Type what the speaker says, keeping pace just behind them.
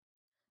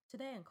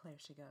Today on Claire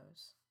She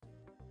Goes.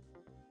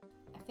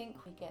 I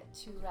think we get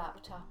too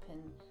wrapped up in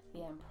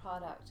the end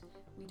product.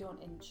 We don't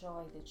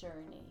enjoy the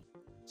journey.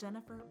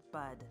 Jennifer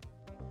Budd.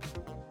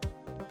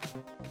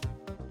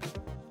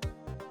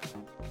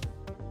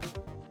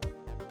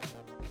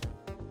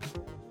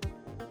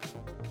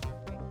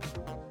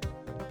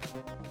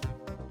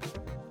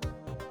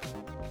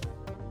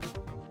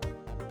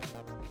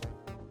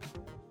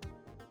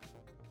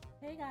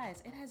 Hey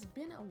guys, it has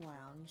been a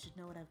while and you should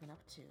know what I've been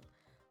up to.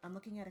 I'm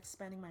looking at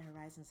expanding my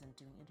horizons and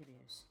doing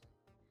interviews.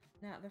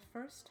 Now, the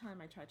first time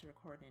I tried to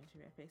record an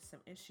interview, I faced some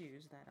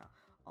issues that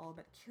all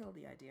but killed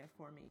the idea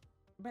for me.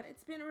 But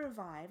it's been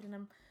revived, and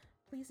I'm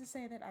pleased to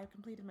say that I've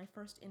completed my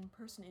first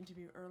in-person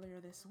interview earlier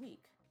this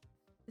week.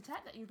 The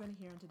chat that you're going to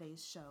hear on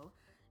today's show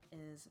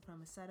is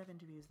from a set of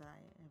interviews that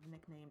I have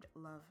nicknamed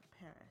Love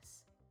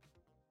Paris.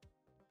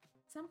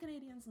 Some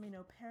Canadians may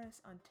know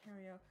Paris,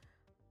 Ontario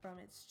from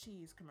its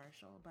cheese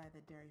commercial by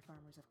the Dairy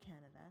Farmers of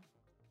Canada.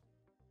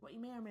 What you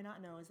may or may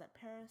not know is that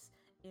Paris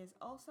is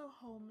also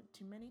home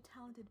to many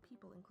talented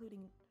people,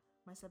 including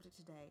my subject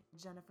today,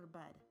 Jennifer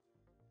Budd.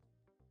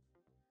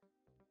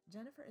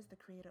 Jennifer is the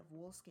creator of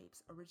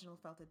Woolscape's original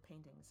felted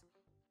paintings.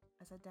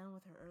 I sat down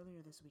with her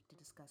earlier this week to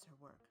discuss her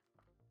work.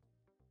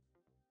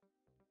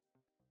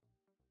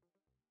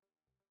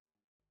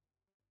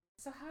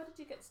 So how did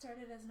you get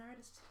started as an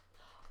artist?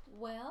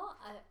 Well,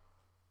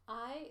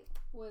 I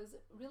was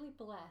really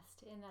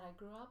blessed in that I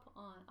grew up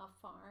on a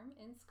farm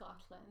in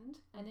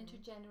Scotland, an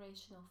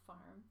intergenerational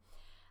farm.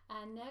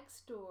 And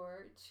next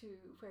door to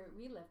where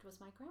we lived was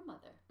my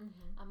grandmother.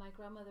 And my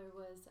grandmother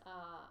was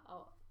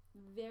a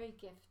very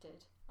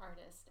gifted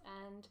artist.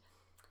 And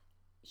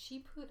she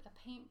put a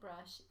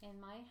paintbrush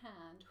in my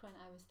hand when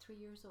I was 3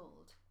 years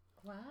old.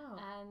 Wow.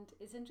 And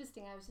it's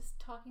interesting, I was just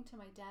talking to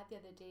my dad the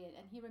other day,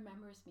 and he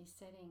remembers me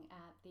sitting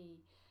at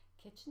the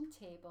kitchen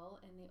table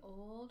in the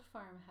old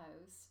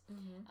farmhouse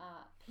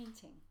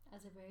painting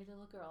as a very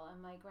little girl,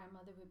 and my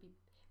grandmother would be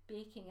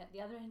baking at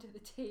the other end of the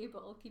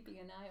table, keeping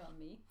an eye on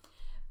me.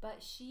 But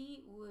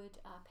she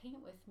would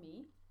paint with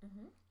me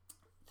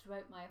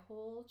throughout my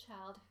whole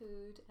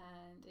childhood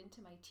and into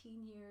my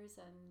teen years,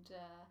 and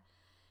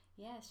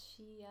yes,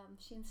 she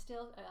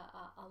instilled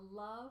a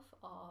love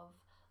of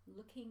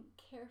looking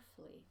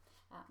carefully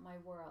at my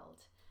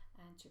world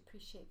and to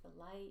appreciate the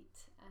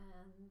light,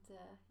 and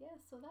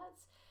so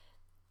that's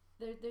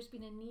there's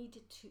been a need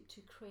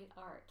to create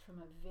art from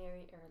a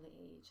very early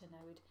age, and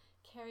I would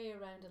carry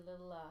around a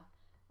little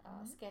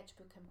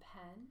sketchbook and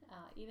pen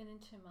even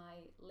into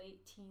my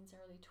late teens,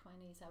 early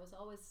 20s. I was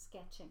always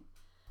sketching,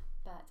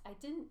 but I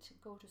didn't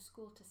go to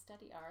school to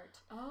study art.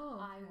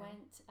 I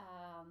went,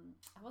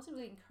 I wasn't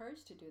really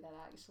encouraged to do that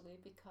actually,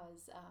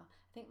 because I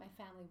think my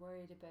family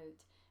worried about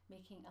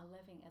making a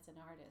living as an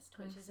artist,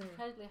 which is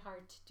incredibly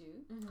hard to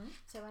do.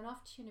 So I went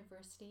off to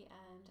university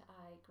and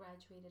I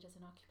graduated as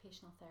an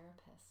occupational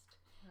therapist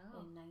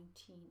in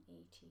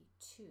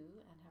 1982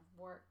 and have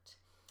worked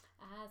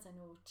as an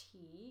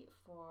OT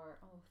for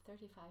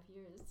 35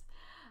 years.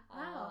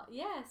 Wow.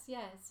 Yes.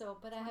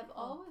 So, but I have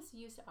wonderful. always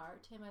used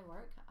art in my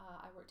work.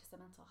 I worked as a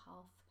mental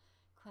health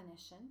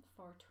clinician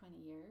for 20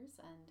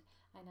 years, and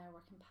I now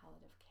work in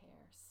palliative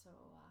care. So,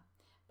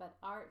 but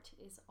art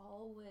is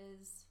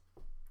always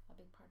a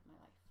big part of my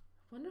life.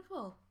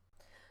 Wonderful.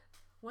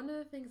 One of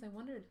the things I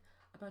wondered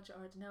about your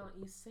art now,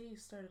 you say you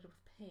started with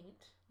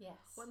paint.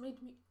 Yes. What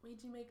made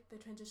you make the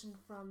transition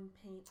from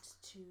paint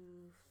to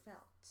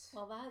felt?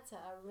 Well, that's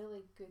a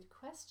really good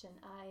question.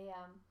 I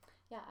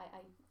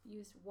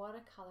used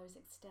watercolors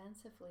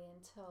extensively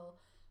until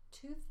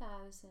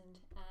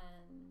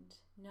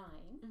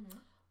 2009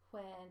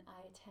 when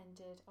I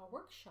attended a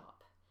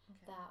workshop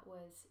that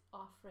was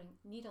offering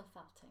needle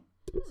felting.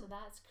 So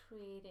that's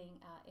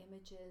creating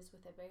images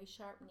with a very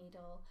sharp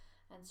needle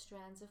and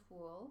strands of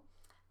wool,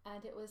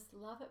 and it was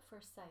love at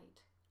first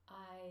sight.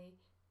 I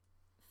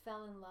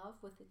fell in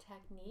love with the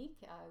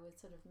technique. I was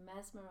sort of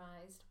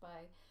mesmerized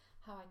by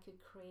how I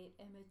could create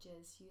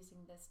images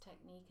using this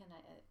technique, and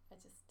I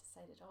just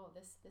decided,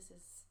 this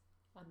is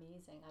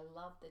amazing. I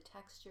love the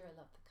texture, I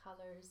love the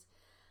colors.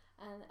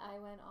 And I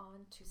went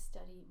on to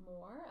study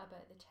more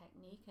about the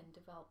technique and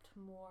developed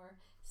more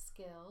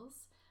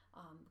skills,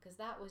 because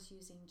that was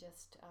using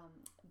just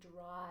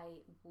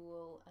dry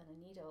wool and a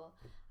needle.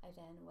 I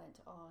then went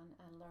on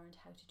and learned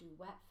how to do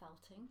wet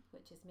felting,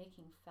 which is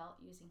making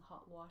felt using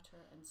hot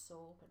water and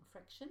soap and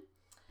friction.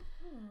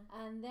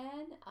 And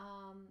then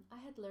I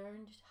had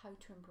learned how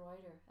to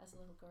embroider as a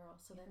little girl,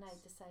 so then I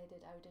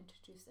decided I would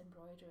introduce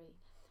embroidery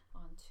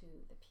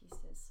onto the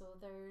pieces. So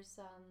there's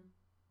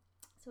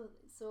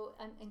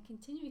and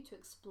continuing to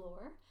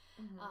explore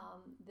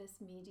this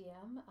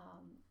medium.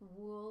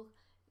 Wool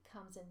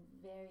comes in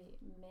very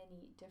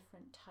many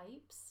different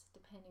types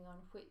depending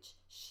on which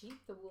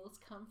sheep the wools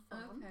come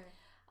from.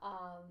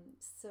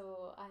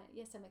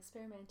 Yes, I'm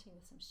experimenting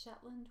with some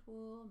Shetland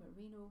wool,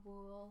 merino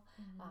wool,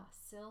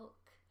 silk,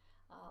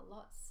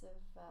 lots of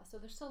so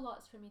there's still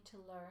lots for me to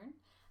learn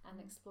and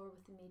explore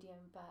with the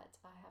medium, but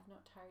I have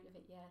not tired of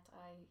it yet.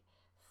 I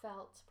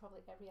felt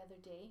probably every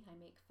other day I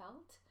make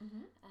felt,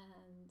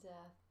 and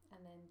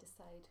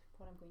decide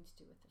what I'm going to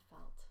do with the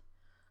felt.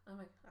 Oh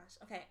my gosh.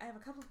 Okay, I have a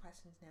couple of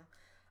questions now.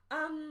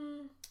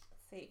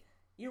 Let's see.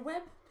 Your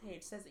web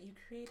page says that you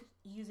created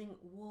using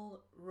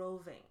wool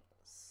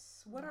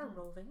rovings. What are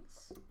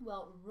rovings?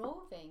 Well,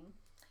 roving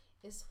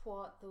is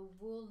what the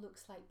wool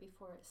looks like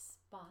before it's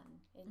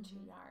spun into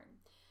yarn.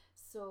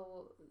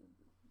 So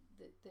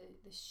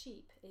the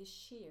sheep is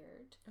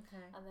sheared,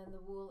 Okay. and then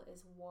the wool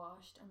is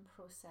washed and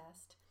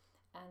processed,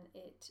 and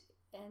it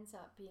ends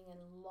up being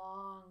in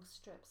long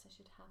strips. I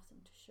should have some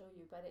to show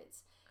you, but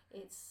it's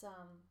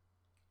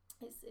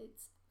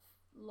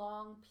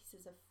long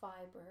pieces of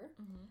fiber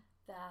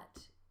that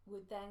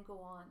would then go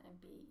on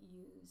and be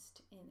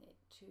used in it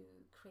to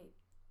create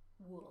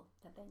wool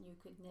that then you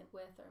could knit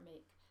with or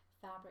make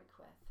fabric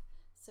with.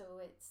 So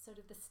it's sort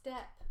of the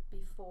step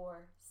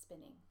before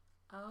spinning.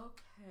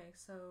 Okay,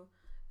 so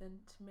then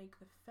to make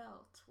the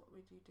felt, what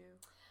would you do?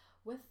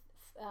 With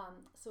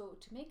so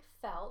to make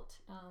felt,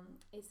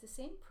 it's the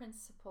same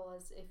principle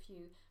as if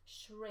you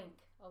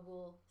shrink a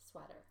wool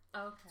sweater.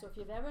 Okay. So if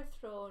you've ever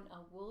thrown a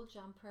wool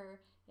jumper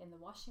in the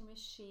washing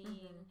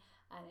machine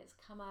and it's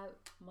come out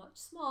much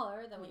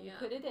smaller than when you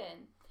put it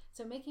in.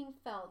 So making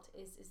felt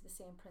is the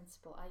same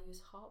principle. I use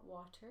hot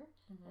water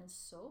and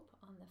soap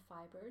on the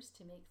fibers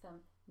to make them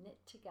knit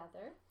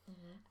together,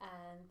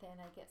 and then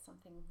I get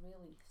something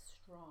really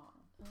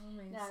strong.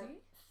 Now,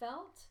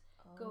 felt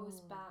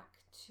goes back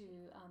to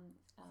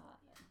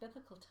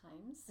biblical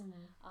times,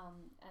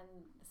 and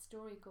the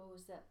story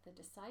goes that the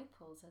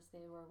disciples, as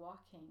they were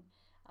walking,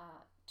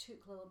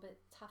 took little bit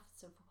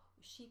tufts of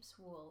sheep's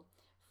wool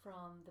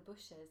from the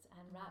bushes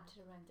and wrapped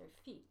it around their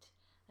feet.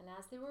 And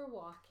as they were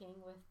walking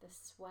with the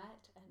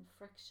sweat and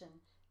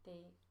friction,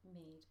 they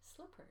made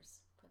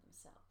slippers for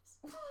themselves.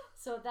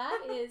 So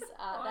that is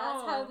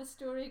that's how the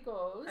story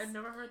goes. I've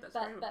never heard that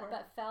story before.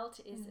 But felt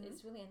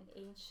is really an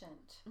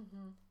ancient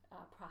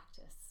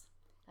practice.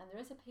 And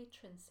there is a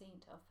patron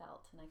saint of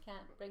felt, and I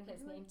can't bring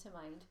his name to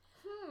mind.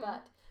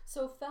 But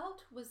so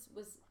felt was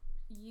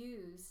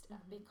used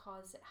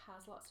because it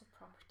has lots of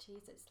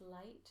properties. It's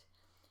light,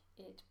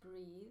 it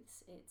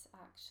breathes, it's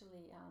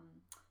actually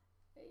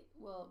it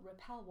will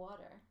repel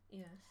water.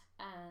 Yes.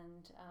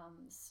 And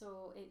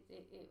so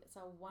it's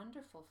a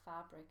wonderful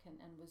fabric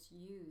and was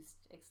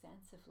used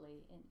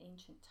extensively in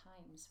ancient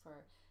times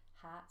for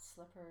hats,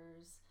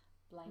 slippers,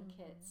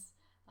 blankets,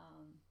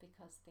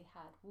 because they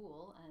had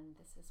wool, and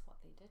this is what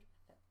they did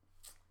with it.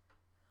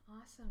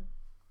 Awesome.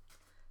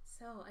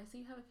 So I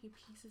see you have a few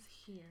pieces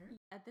here.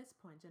 At this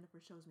point,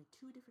 Jennifer shows me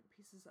two different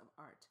pieces of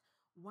art,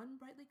 one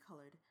brightly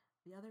colored,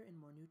 the other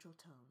in more neutral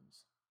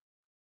tones.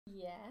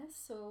 Yes,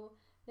 so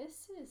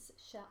this is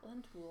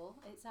Shetland wool.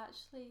 It's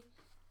actually,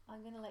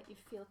 I'm going to let you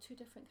feel two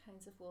different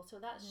kinds of wool. So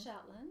that's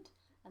Shetland,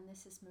 and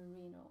this is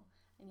merino.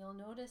 And you'll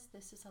notice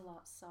this is a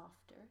lot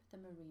softer, the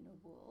merino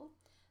wool.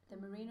 The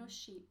merino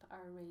sheep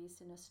are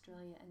raised in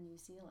Australia and New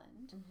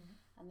Zealand,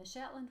 and the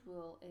Shetland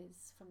wool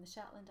is from the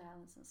Shetland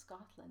Islands in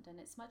Scotland, and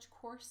it's much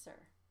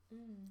coarser.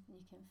 And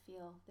you can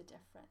feel the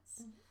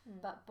difference.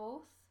 But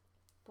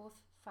both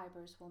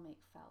fibers will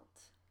make felt.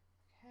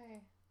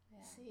 Okay.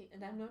 Yeah. See,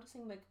 and I'm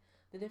noticing like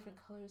the different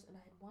colors, and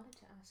I wanted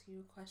to ask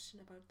you a question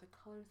about the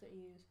colors that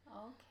you use.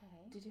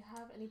 Okay. Did you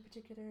have any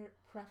particular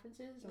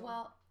preferences? Or?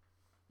 Well,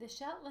 the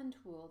Shetland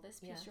wool, this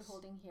piece you're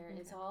holding here,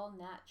 is all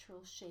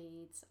natural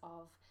shades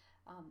of.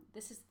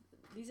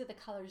 These are the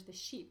colors the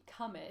sheep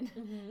come in.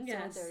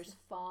 So there's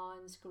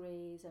fawns,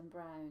 greys, and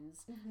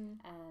browns,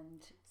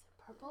 and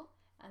purple.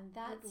 And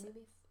that's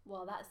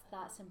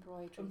that's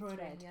embroidery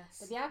thread. Yes.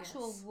 But the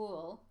actual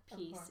wool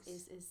piece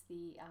is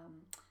the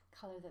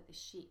color that the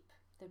sheep,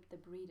 the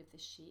breed of the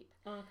sheep.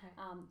 Okay.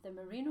 The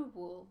merino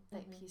wool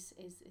piece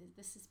is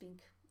this has been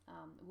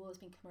wool has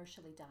been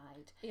commercially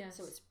dyed. Yes.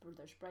 So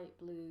there's bright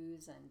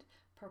blues and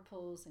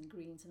purples and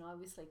greens, and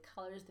obviously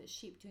colors that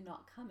sheep do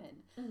not come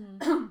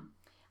in.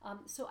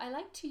 So I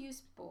like to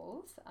use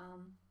both.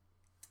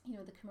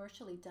 The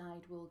commercially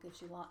dyed wool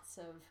gives you lots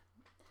of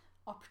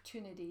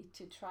opportunity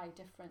to try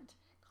different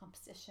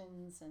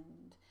compositions,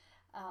 and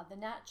the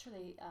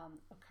naturally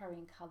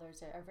occurring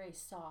colors are very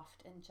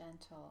soft and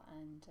gentle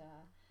and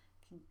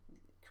can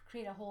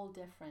create a whole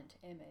different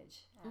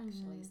image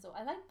actually. So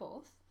I like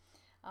both.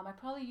 I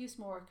probably use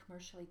more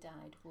commercially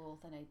dyed wool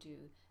than I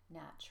do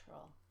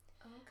natural.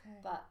 Okay.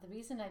 But the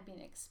reason I've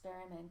been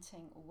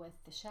experimenting with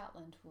the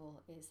Shetland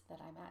wool is that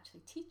I'm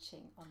actually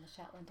teaching on the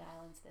Shetland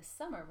Islands this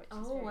summer, which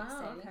is very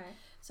exciting. Okay.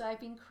 So I've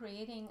been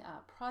creating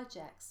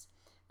projects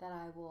that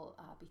I will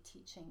be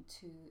teaching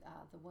to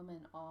the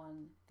women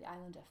on the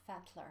island of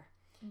Fetlar,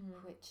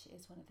 which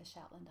is one of the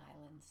Shetland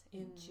Islands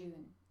in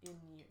June.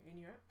 In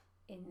Europe?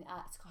 In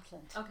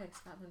Scotland. Okay,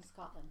 Scotland.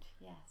 Scotland,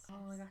 yes.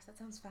 Oh my gosh, that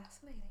sounds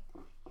fascinating.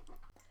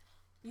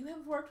 You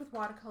have worked with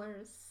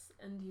watercolors,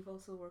 and you've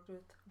also worked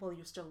with, well,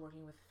 you're still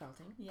working with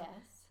felting. Yes.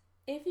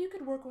 If you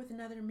could work with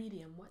another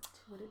medium, what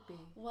would it be?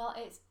 Well,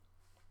 it's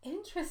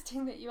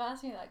interesting that you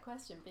asked me that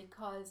question,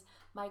 because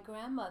my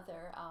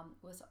grandmother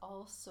was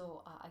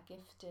also a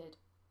gifted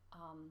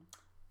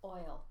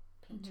oil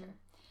painter,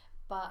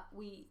 but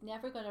we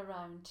never got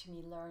around to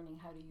me learning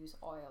how to use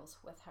oils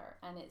with her,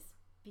 and it's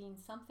been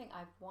something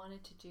I've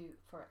wanted to do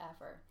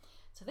forever.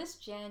 So this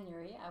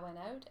January I went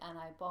out and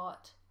I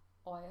bought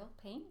oil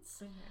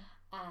paints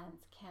and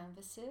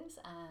canvases,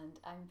 and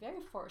I'm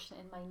very fortunate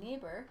in my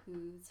neighbour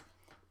whose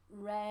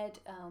red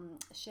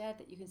shed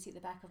that you can see at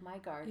the back of my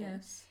garden.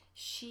 Yes.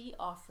 She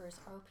offers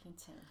oil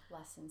painting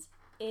lessons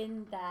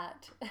in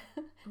that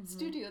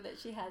studio that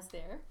she has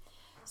there.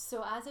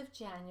 So as of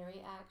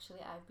January, actually,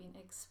 I've been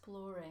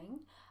exploring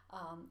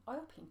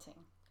oil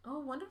painting. Oh,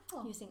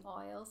 wonderful. Using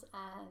oils,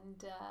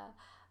 and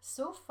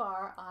so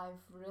far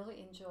I've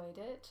really enjoyed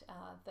it.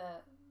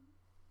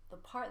 The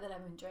part that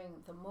I'm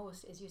enjoying the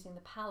most is using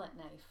the palette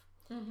knife.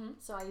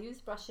 So I use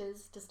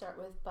brushes to start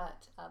with,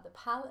 but the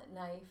palette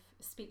knife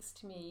speaks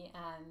to me,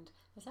 and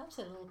there's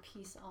actually a little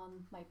piece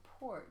on my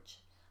porch.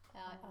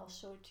 I'll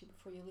show it to you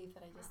before you leave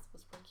that I just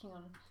was working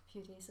on a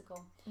few days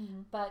ago.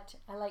 But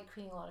I like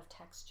creating a lot of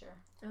texture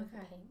with the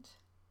paint.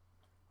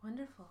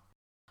 Wonderful.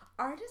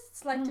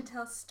 Artists like to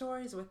tell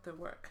stories with their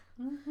work.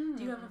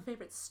 Do you have a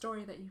favorite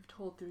story that you've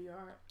told through your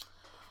art?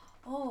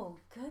 Oh,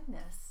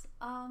 goodness.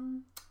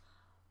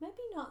 Maybe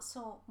not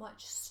so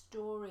much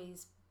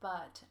stories,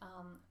 but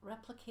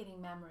replicating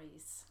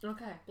memories.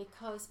 Okay.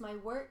 Because my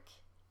work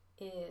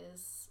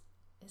is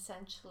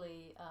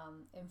essentially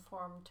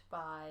informed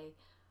by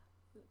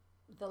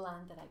the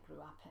land that I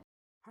grew up in.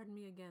 Pardon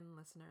me again,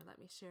 listener. Let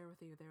me share with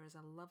you there is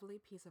a lovely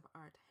piece of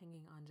art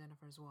hanging on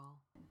Jennifer's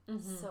wall.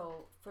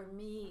 So for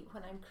me,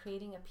 when I'm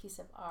creating a piece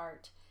of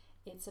art,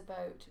 it's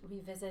about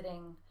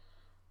revisiting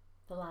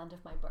the land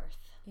of my birth.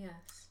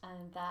 Yes.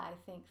 And that, I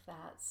think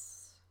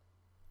that's...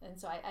 And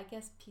so I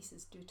guess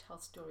pieces do tell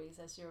stories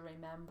as you're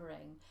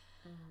remembering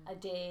a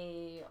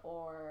day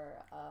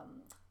or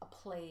a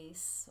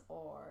place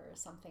or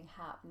something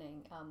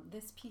happening.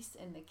 This piece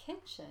in the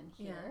kitchen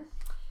here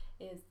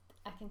is,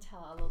 I can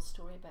tell a little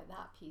story about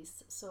that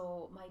piece.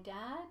 So my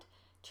dad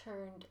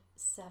turned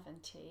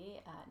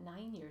 70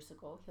 9 years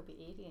ago. He'll be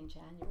 80 in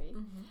January.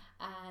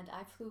 And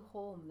I flew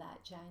home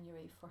that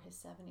January for his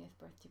 70th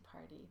birthday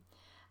party.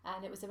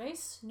 And it was a very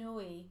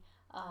snowy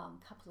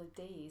couple of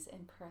days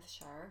in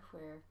Perthshire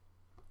where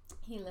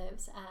he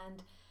lives,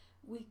 and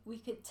we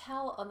could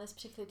tell on this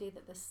particular day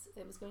that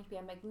it was going to be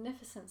a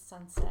magnificent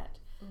sunset.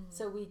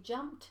 So we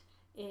jumped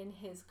in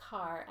his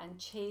car and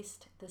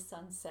chased the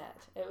sunset.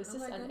 It was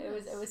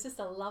it was just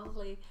a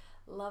lovely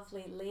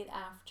late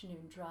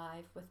afternoon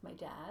drive with my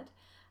dad,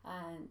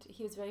 and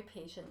he was very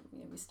patient.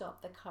 We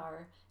stopped the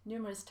car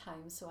numerous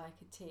times so I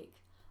could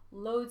take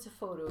loads of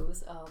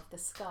photos of the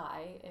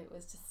sky. It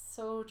was just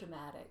so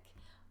dramatic.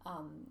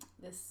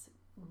 This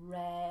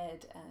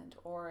red and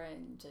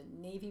orange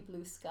and navy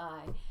blue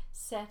sky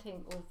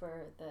setting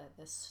over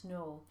the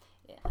snow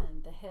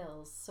and the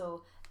hills.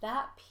 So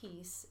that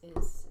piece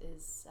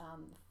is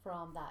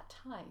from that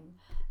time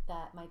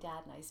that my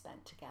dad and I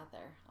spent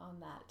together on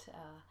that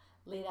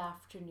late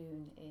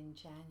afternoon in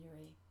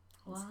January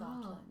in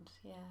Scotland.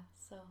 Yeah,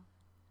 so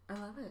I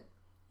love it.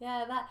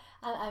 Yeah, that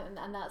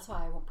and that's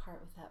why I won't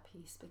part with that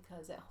piece,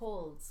 because it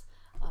holds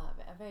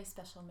a very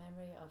special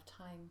memory of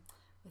time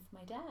with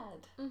my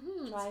dad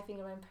driving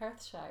around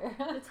Perthshire.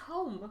 It's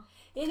home.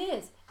 It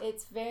is.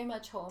 It's very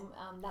much home.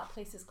 That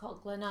place is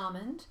called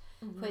Glenalmond,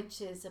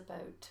 which is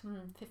about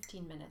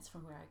 15 minutes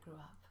from where I grew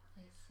up.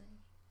 I see.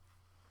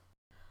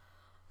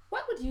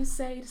 What would you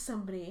say to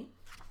somebody,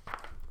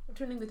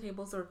 turning the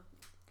tables or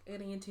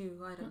getting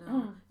into, I don't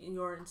know,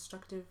 your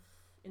instructive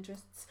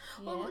interests,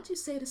 what would you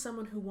say to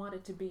someone who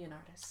wanted to be an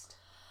artist?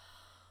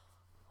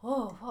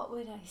 Oh, what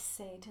would I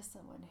say to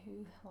someone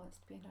who wants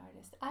to be an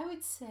artist? I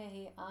would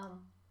say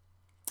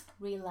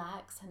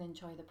relax and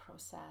enjoy the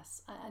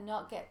process, and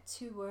not get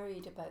too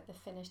worried about the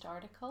finished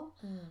article.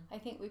 I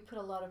think we put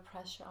a lot of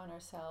pressure on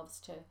ourselves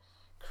to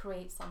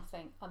create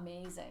something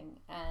amazing,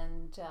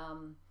 and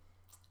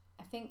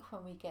I think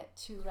when we get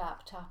too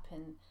wrapped up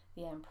in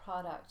the end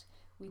product,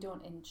 we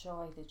don't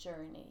enjoy the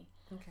journey.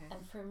 Okay.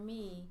 And for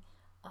me,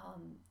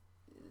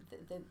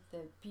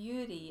 the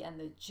beauty and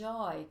the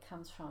joy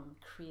comes from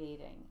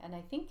creating, and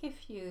I think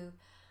if you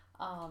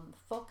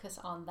focus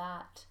on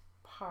that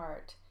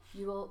part,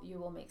 you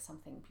will make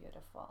something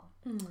beautiful.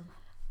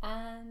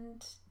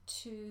 And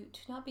to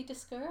not be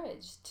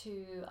discouraged,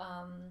 to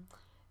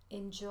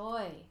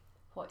enjoy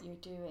what you're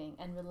doing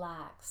and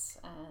relax,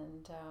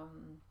 and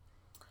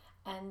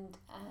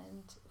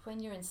when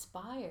you're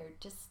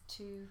inspired, just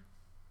to,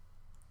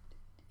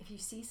 if you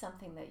see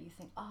something that you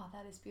think, oh,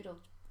 that is beautiful,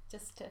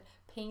 just to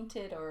paint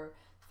it or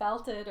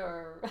felt it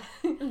or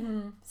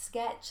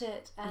sketch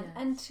it,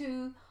 and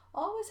to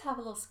always have a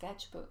little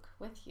sketchbook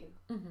with you,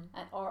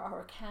 and,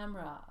 or a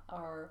camera,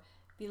 or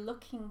be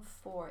looking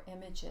for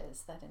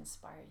images that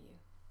inspire you.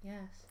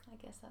 Yes. I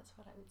guess that's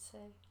what I would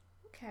say.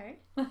 Okay.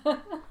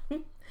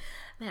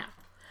 Now,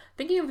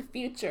 thinking of the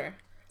future,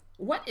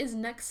 what is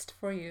next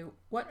for you?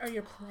 What are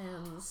your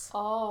plans?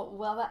 Oh,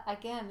 well,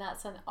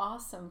 that's an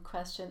awesome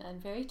question and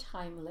very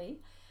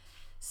timely.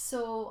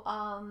 So,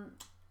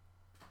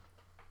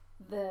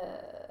 the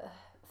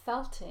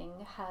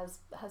felting has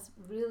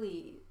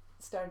really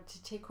started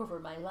to take over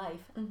my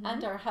life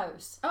and our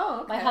house.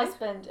 Oh, okay. My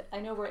husband, I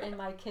know we're in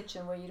my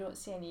kitchen where you don't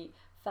see any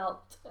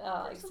felt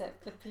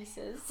except the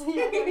pieces.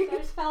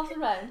 There's felt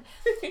around.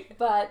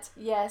 But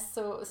yes,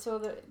 so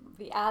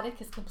the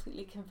attic is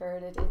completely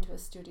converted into a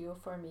studio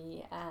for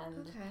me,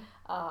 and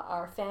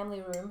our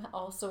family room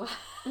also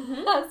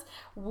has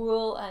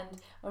wool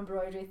and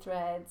embroidery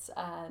threads,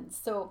 and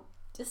so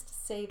just to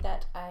say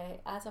that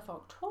as of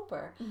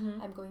October,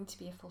 I'm going to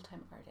be a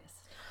full-time artist.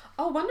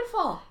 Oh,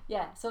 wonderful!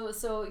 Yeah.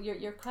 So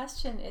your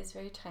question is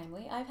very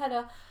timely. I've had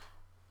a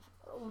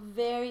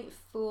very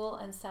full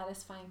and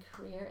satisfying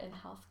career in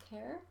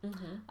healthcare.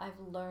 I've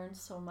learned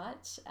so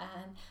much,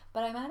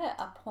 but I'm at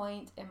a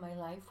point in my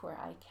life where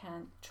I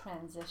can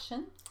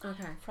transition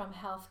from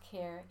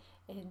healthcare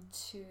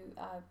into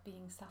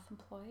being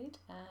self-employed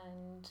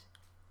and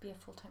be a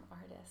full-time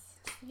artist.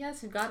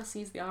 Yes, you've got to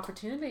seize the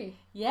opportunity.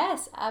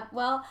 Yes,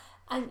 well,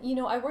 and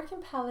I work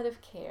in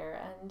palliative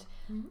care, and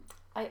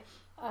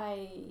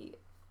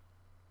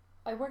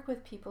I work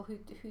with people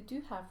who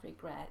do have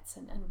regrets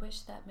and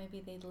wish that maybe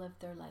they'd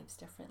lived their lives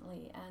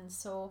differently. And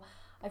so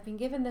I've been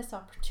given this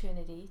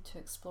opportunity to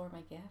explore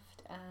my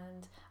gift,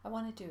 and I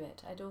want to do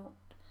it.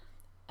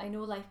 I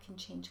know life can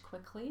change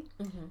quickly.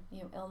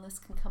 Illness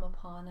can come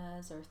upon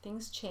us, or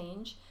things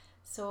change.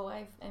 So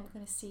I'm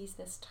going to seize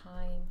this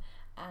time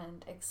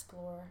and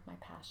explore my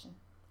passion.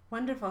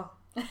 Wonderful.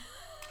 No,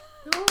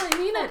 I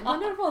mean it.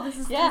 Wonderful. This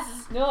is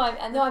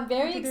I'm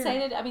very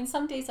excited. I mean,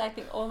 some days I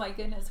think, oh my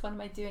goodness, what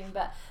am I doing?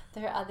 But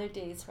there are other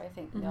days where I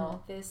think,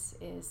 no, this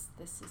is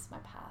my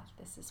path.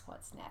 This is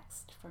what's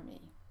next for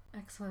me.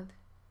 Excellent.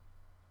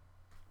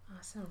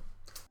 Awesome.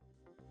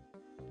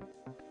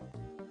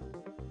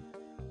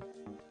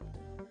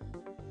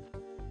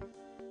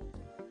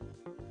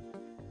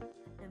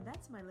 And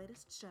that's my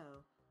latest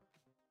show.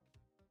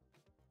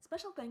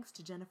 Special thanks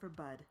to Jennifer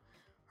Budd.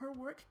 Her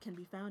work can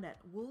be found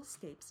at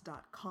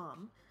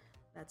woolscapes.com.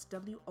 That's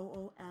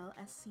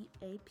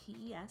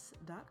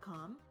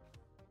WOOLSCAPES.com.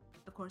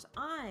 Of course,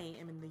 I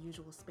am in the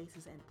usual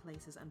spaces and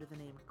places under the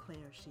name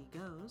Claire She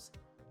Goes.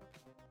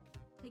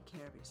 Take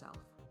care of yourself.